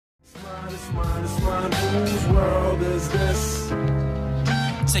It's mine. Whose world is this?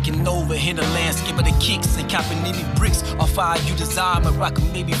 Taking over in the landscape of the kicks and copping any bricks or fire you desire, but rock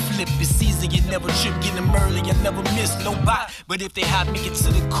maybe flip. It's easy, you never trip, get them early, you never miss no bite. But if they hot, make it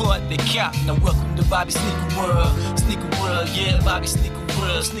to the court, they cap. Now welcome to Bobby Sneaker World. Sneaker World, yeah, Bobby Sneaker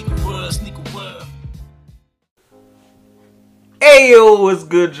World, Sneaker World, Sneaker World. Hey yo, what's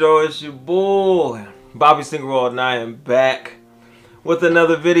good, y'all? It's your boy Bobby Sneaker World, and I am back with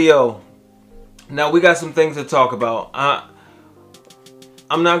another video. Now we got some things to talk about. I'm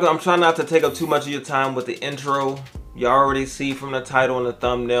trying not to take up too much of your time with the intro. You already see from the title and the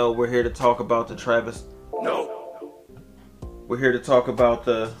thumbnail, we're here to talk about the Travis. No. We're here to talk about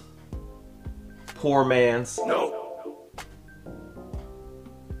the poor man's. No.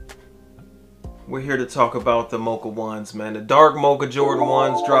 We're here to talk about the Mocha ones, man. The dark Mocha Jordan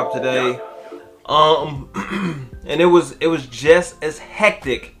ones dropped today. And it was just as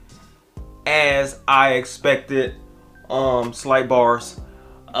hectic as I expected. Slight bars.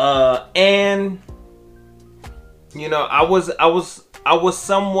 And you know, I was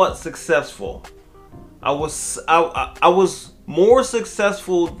somewhat successful. I was more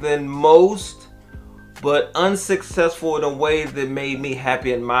successful than most, but unsuccessful in a way that made me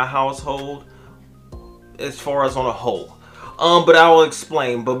happy in my household, as far as on a whole. But I will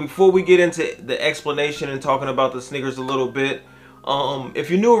explain. But before we get into the explanation and talking about the sneakers a little bit,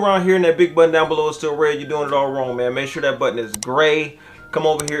 if you're new around here and that big button down below is still red, you're doing it all wrong, man. Make sure that button is gray. Come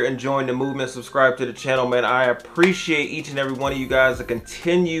over here and join the movement. Subscribe to the channel, man. I appreciate each and every one of you guys that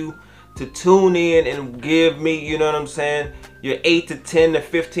continue to tune in and give me, you know what I'm saying, your 8 to 10 to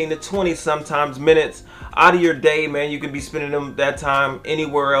 15 to 20 sometimes minutes out of your day, man. You could be spending them that time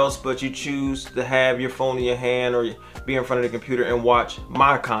anywhere else, but you choose to have your phone in your hand or be in front of the computer and watch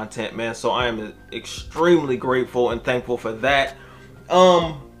my content, man. So I am extremely grateful and thankful for that.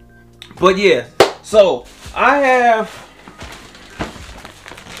 But yeah, so I have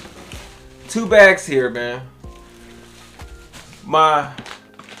two bags here, man.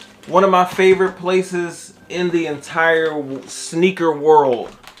 One of my favorite places in the entire sneaker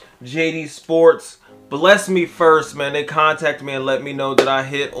world, JD Sports, blessed me first, man. They contacted me and let me know that I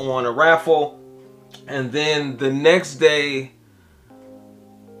hit on a raffle, and then the next day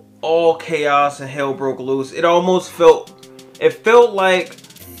all chaos and hell broke loose. It felt like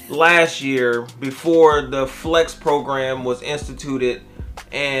last year before the Flex program was instituted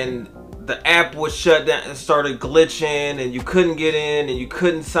and the app was shut down and started glitching, and you couldn't get in and you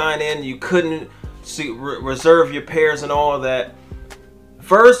couldn't sign in, you couldn't reserve your pairs and all of that.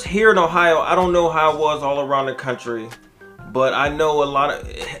 First, here in Ohio, I don't know how it was all around the country, but I know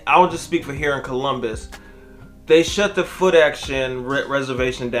I'll just speak for here in Columbus. They shut the foot action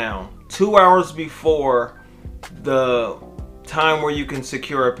reservation down 2 hours before the time where you can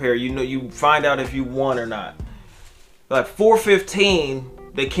secure a pair. You know, you find out if you won or not. Like 4:15,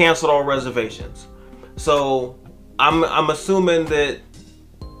 they canceled all reservations. So I'm assuming that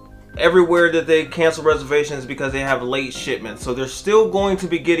everywhere that they cancel reservations because they have late shipments. So they're still going to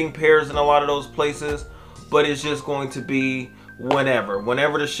be getting pairs in a lot of those places, but it's just going to be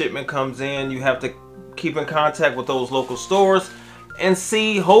whenever the shipment comes in. You have to keep in contact with those local stores and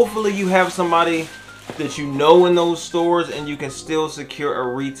see, hopefully you have somebody that you know in those stores and you can still secure a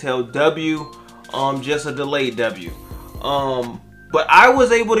retail W, just a delayed W. But I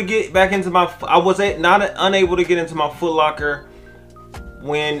was able to get back into my, unable to get into my Foot Locker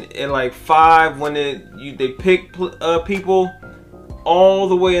when at like 5, when they pick people, all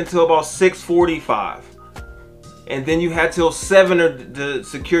the way until about 6:45, and then you had till 7 to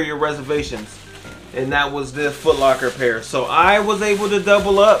secure your reservations, and that was the Foot Locker pair. So I was able to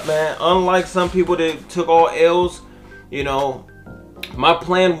double up, man. Unlike some people that took all L's, you know, my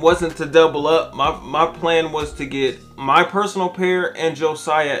plan wasn't to double up. My plan was to get my personal pair and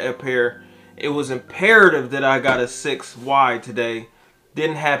Josiah a pair. It was imperative that I got a 6 wide today.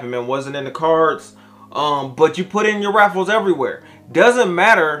 Didn't happen, man. Wasn't in the cards. But you put in your raffles everywhere. Doesn't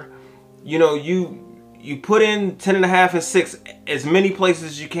matter, you know, you put in 10.5 and 6 as many places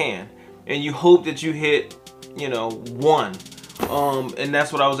as you can, and you hope that you hit, you know, 1. And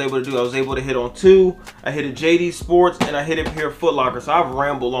that's what I was able to do. I was able to hit on 2. I hit a JD Sports and I hit a pair of Foot Locker. So I've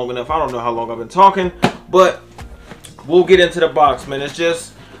rambled long enough. I don't know how long I've been talking, but we'll get into the box, man. It's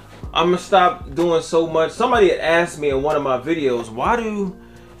just, I'm gonna stop doing so much. Somebody had asked me in one of my videos,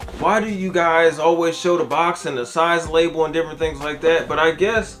 why do you guys always show the box and the size label and different things like that? But I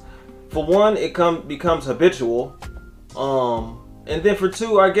guess for one, it becomes habitual. And then for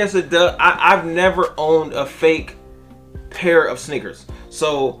two, I guess it does. I've never owned a fake pair of sneakers.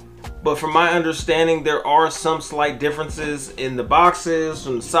 So But from my understanding, there are some slight differences in the boxes,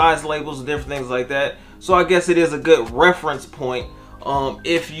 from the size labels and different things like that. So I guess it is a good reference point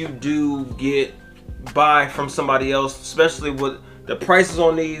if you do buy from somebody else, especially with the prices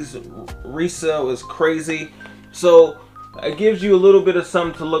on these resale is crazy. So it gives you a little bit of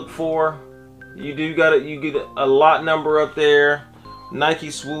something to look for. You get a lot number up there,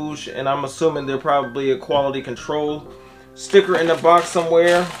 Nike swoosh, and I'm assuming they're probably a quality control sticker in the box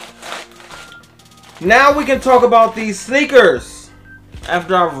somewhere. Now we can talk about these sneakers.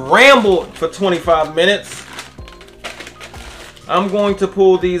 After I've rambled for 25 minutes, I'm going to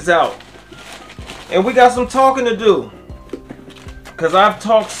pull these out. And we got some talking to do, because I've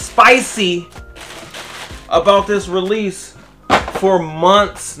talked spicy about this release for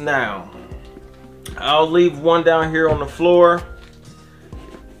months now. I'll leave one down here on the floor,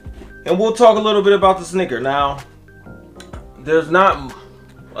 and we'll talk a little bit about the sneaker. Now, there's not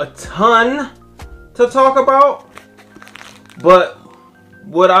a ton to talk about, but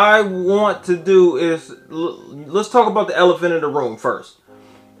what I want to do is let's talk about the elephant in the room first.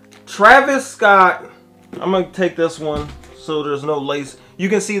 Travis Scott, I'm going to take this one so there's no lace. You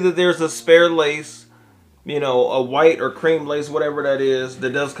can see that there's a spare lace, you know, a white or cream lace, whatever that is,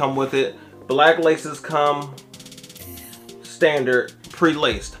 that does come with it. Black laces come standard,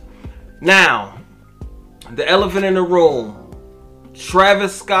 pre-laced. Now, the elephant in the room,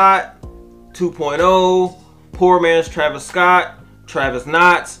 Travis Scott 2.0, poor man's Travis Scott, Travis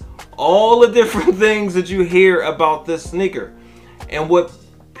Knotts, all the different things that you hear about this sneaker. And what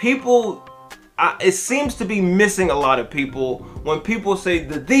people, it seems to be missing a lot of people when people say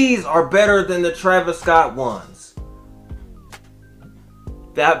that these are better than the Travis Scott ones.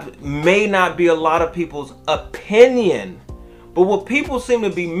 That may not be a lot of people's opinion, but what people seem to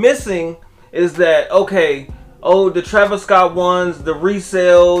be missing is that, okay, oh, the Travis Scott ones, the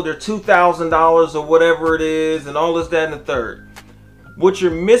resale, they're $2,000 or whatever it is, and all this, that, and the third. What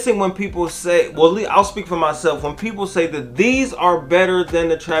you're missing when people say, well, I'll speak for myself, when people say that these are better than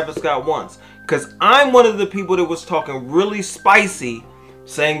the Travis Scott ones, because I'm one of the people that was talking really spicy,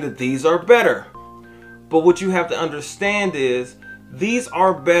 saying that these are better. But what you have to understand is, these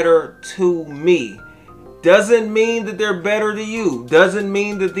are better to me. Doesn't mean that they're better to you. Doesn't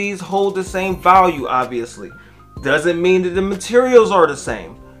mean that these hold the same value, obviously. Doesn't mean that the materials are the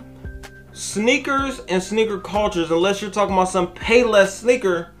same. Sneakers and sneaker cultures, unless you're talking about some Payless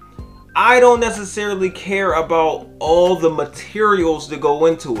sneaker, I don't necessarily care about all the materials that go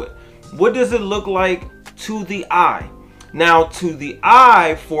into it. What does it look like to the eye? Now, to the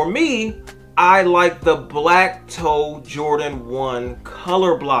eye, for me, I like the black toe Jordan 1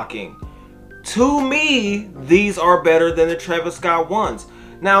 color blocking. To me, these are better than the Travis Scott ones.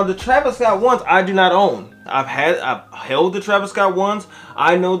 Now, the Travis Scott ones I do not own. I've held the Travis Scott ones.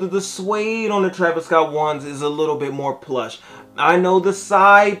 I know that the suede on the Travis Scott ones is a little bit more plush. I know the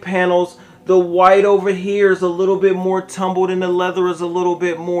side panels, the white over here is a little bit more tumbled and the leather is a little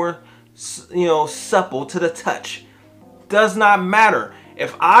bit more, you know, supple to the touch. Does not matter.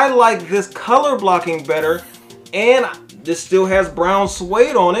 If I like this color blocking better and this still has brown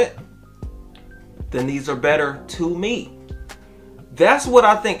suede on it, then these are better to me. That's what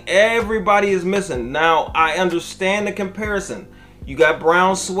I think everybody is missing. Now, I understand the comparison. You got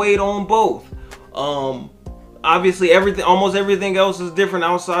brown suede on both. Obviously, almost everything else is different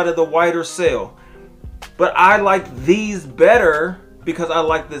outside of the whiter sail. But I like these better because I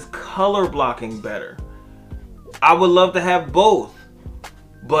like this color blocking better. I would love to have both,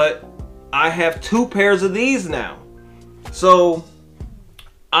 but I have 2 pairs of these now. So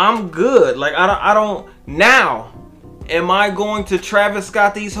I'm good. Like, I don't now. Am I going to Travis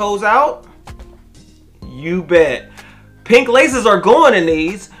Scott these hoes out? You bet. Pink laces are going in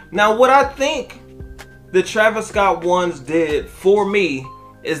these. Now, what I think the Travis Scott ones did for me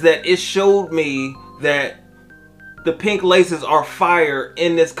is that it showed me that the pink laces are fire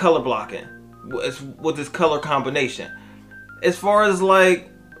in this color blocking with this color combination. As far as like,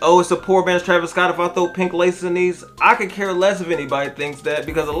 oh, it's a poor man's Travis Scott, if I throw pink laces in these, I could care less if anybody thinks that,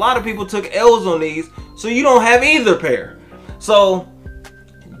 because a lot of people took L's on these, so you don't have either pair. So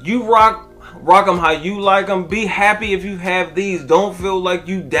you rock them how you like them. Be happy if you have these. Don't feel like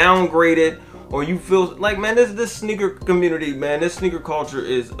you downgraded or you feel like, man, this sneaker community, man, this sneaker culture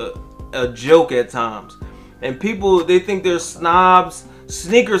is a joke at times. And people, they think they're snobs,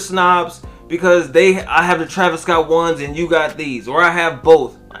 sneaker snobs, because I have the Travis Scott ones and you got these, or I have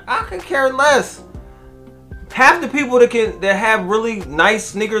both. I could care less. Half the people that have really nice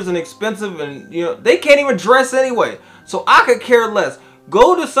sneakers and expensive, and you know, they can't even dress anyway. So I could care less.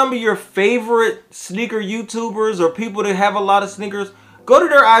 Go to some of your favorite sneaker YouTubers or people that have a lot of sneakers. Go to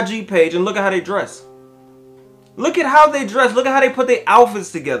their IG page and look at how they dress. Look at how they dress. Look at how they put their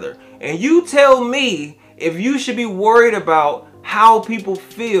outfits together. And you tell me if you should be worried about how people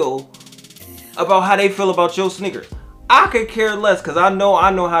feel about how they feel about your sneakers. I could care less, because I know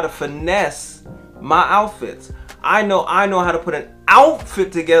how to finesse my outfits. I know how to put an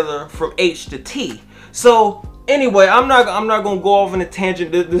outfit together from H to T. So anyway, I'm not gonna go off on a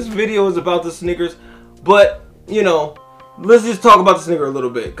tangent. This video is about the sneakers, but you know, let's just talk about the sneaker a little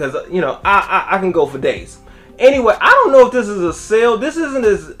bit, because you know I can go for days. Anyway, I don't know if this is a sale. This isn't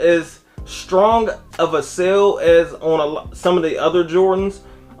as strong of a sale as on some of the other Jordans,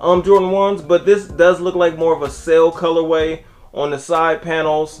 Jordan 1s, but this does look like more of a sale colorway on the side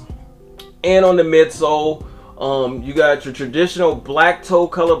panels and on the midsole. You got your traditional black toe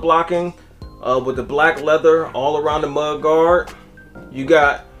color blocking with the black leather all around the mud guard. You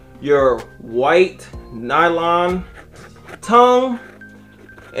got your white nylon tongue.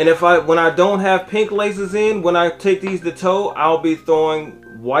 And when I don't have pink laces in, when I take these to toe, I'll be throwing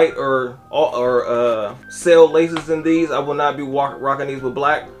white or sail laces in these. I will not be rocking these with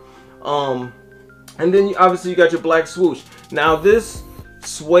black. And then obviously you got your black swoosh. Now this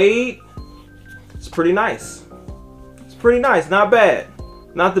suede, it's pretty nice. It's pretty nice, not bad.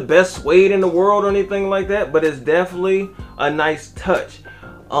 Not the best suede in the world or anything like that, but it's definitely a nice touch.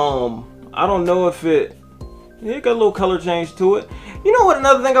 I don't know if it got a little color change to it. You know what,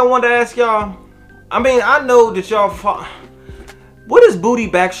 another thing I wanted to ask y'all? I mean, I know that y'all, what is booty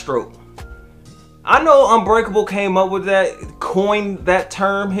backstroke? I know Unbreakable came up with that, coined that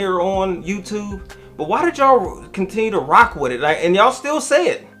term here on YouTube, but why did y'all continue to rock with it? And y'all still say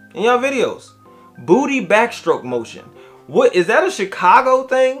it in y'all videos. Booty backstroke motion. What, is that a Chicago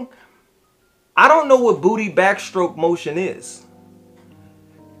thing? I don't know what booty backstroke motion is.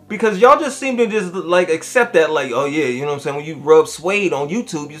 Because y'all just seem to just like accept that, like, oh yeah, you know what I'm saying? When you rub suede on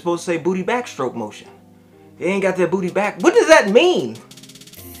YouTube, you're supposed to say booty backstroke motion. They ain't got that booty back. What does that mean?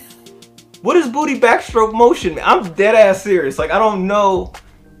 What does booty backstroke motion mean? I'm dead ass serious. Like, I don't know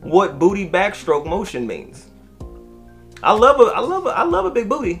what booty backstroke motion means. I love a big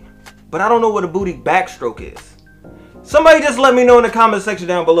booty, but I don't know what a booty backstroke is. Somebody just let me know in the comment section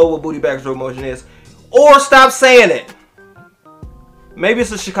down below what booty backstroke motion is, or stop saying it. Maybe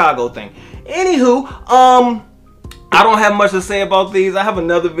it's a Chicago thing. Anywho, I don't have much to say about these. I have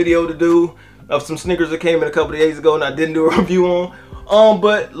another video to do of some sneakers that came in a couple of days ago and I didn't do a review on.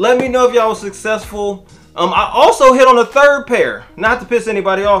 But let me know if y'all was successful. I also hit on a third pair. Not to piss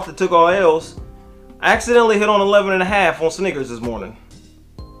anybody off that took all L's. I accidentally hit on 11.5 on sneakers this morning.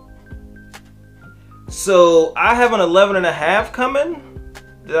 So I have an 11.5 coming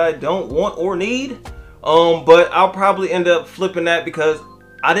that I don't want or need. But I'll probably end up flipping that because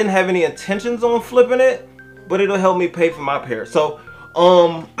I didn't have any intentions on flipping it, but it'll help me pay for my pair. So,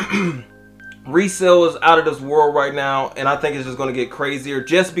 resale is out of this world right now, and I think it's just going to get crazier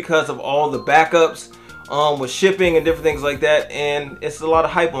just because of all the backups with shipping and different things like that, and it's a lot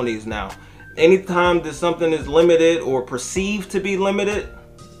of hype on these now. Anytime that something is limited or perceived to be limited,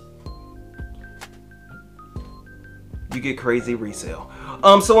 you get crazy resale.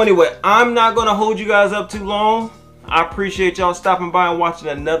 So anyway, I'm not gonna hold you guys up too long. I appreciate y'all stopping by and watching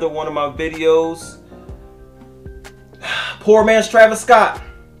another one of my videos. Poor man's Travis Scott.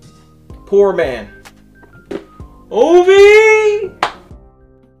 Poor man. OV!